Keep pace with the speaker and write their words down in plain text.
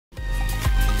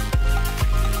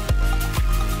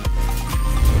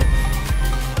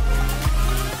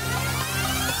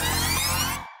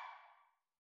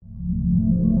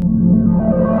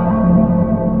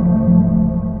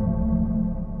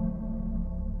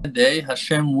day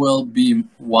Hashem will be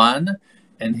one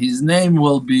and His name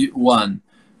will be one.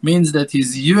 Means that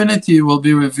His unity will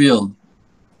be revealed.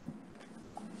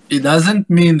 It doesn't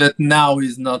mean that now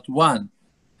He's not one.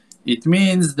 It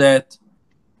means that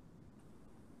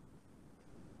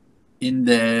in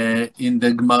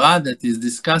the Gemara that is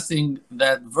discussing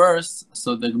that verse,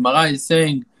 so the Gemara is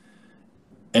saying,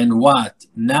 and what?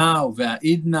 Now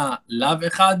ve'idna lav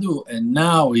echadu, and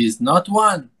now He is not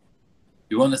one.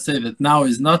 You want to say that now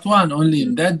He's not one, only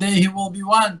in that day He will be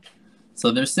one.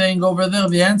 So they're saying over there,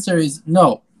 the answer is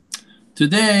no.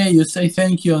 Today you say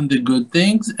thank you on the good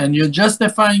things, and you're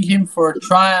justifying Him for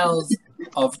trials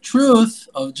of truth,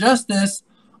 of justice,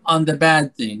 on the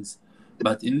bad things.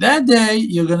 But in that day,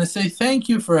 you're going to say thank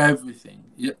you for everything.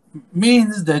 It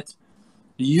means that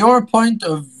your point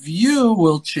of view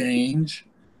will change,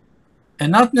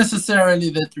 and not necessarily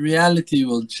that reality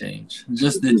will change.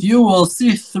 Just that you will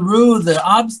see through the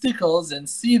obstacles and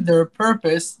see their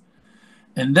purpose,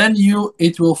 and then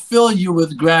it will fill you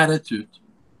with gratitude.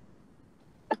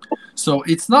 So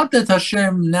it's not that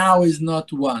Hashem now is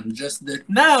not one, just that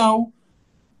now,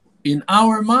 in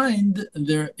our mind,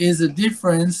 there is a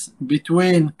difference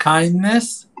between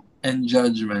kindness and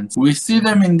judgment. We see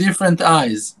them in different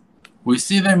eyes. We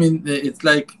see them it's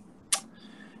like,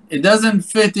 it doesn't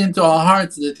fit into our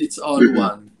hearts that it's all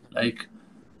one. Like,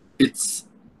 it's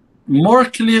more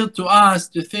clear to us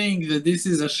to think that this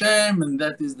is Hashem and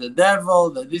that is the devil,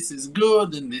 that this is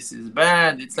good and this is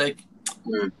bad. It's like,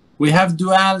 we have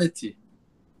duality.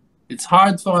 It's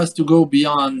hard for us to go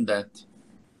beyond that.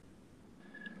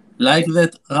 Like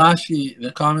that Rashi,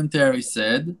 the commentary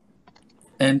said,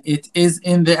 and it is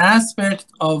in the aspect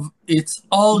of it's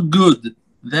all good,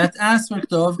 that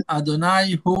aspect of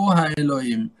Adonai Hu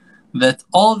HaElohim, that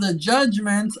all the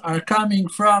judgments are coming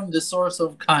from the source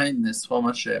of kindness, from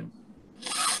Hashem.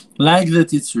 Like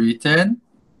that it's written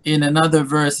in another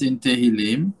verse in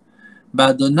Tehillim,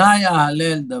 B'Adonai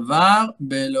Ahalel Davar,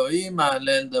 B'Elohim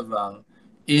Ahalel Davar.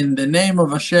 In the name of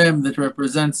Hashem that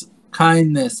represents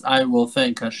kindness, I will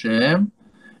thank Hashem.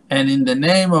 And in the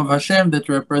name of Hashem that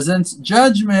represents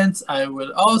judgments, I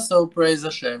will also praise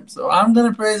Hashem. So I'm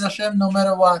going to praise Hashem no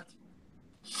matter what.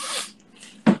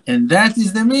 And that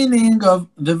is the meaning of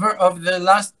the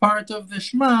last part of the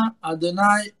Shema,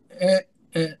 Adonai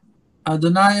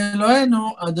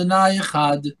Eloheinu, Adonai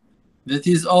Echad. That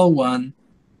is all one.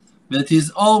 That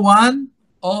is all one,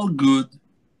 all good.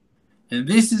 And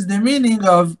this is the meaning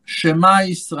of Shema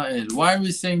Israel. Why are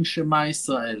we saying Shema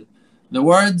Israel? The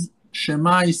word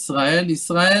Shema Israel,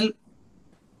 Israel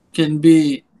can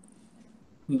be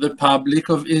the public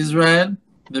of Israel,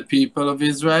 the people of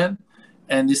Israel,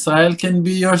 and Israel can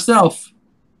be yourself.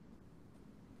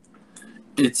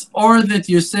 It's or that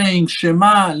you're saying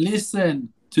Shema,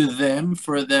 listen to them,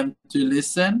 for them to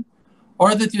listen,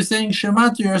 or that you're saying Shema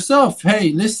to yourself,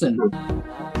 hey, listen.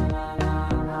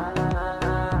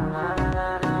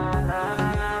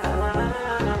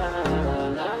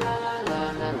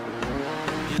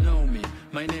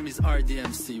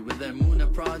 RDMC with the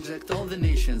Emunah project, all the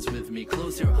nations with me.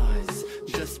 Close your eyes,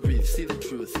 just breathe, see the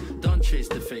truth. Don't chase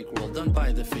the fake world, don't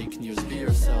buy the fake news. Be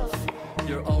yourself,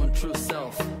 your own true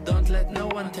self. Don't let no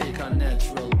one take our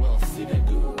natural wealth. See the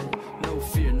good, no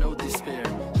fear, no despair.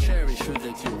 Cherish who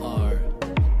that you are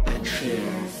and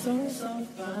share. Source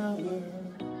of power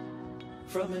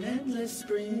from an endless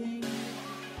spring,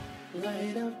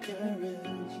 light of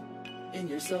courage in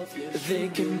yourself, yes. They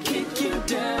can kick you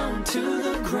down to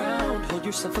the ground. Hold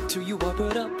yourself up till you are,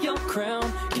 put up your crown.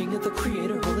 King of the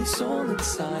Creator, holy soul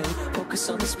inside. Focus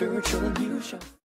on the spiritual and you shall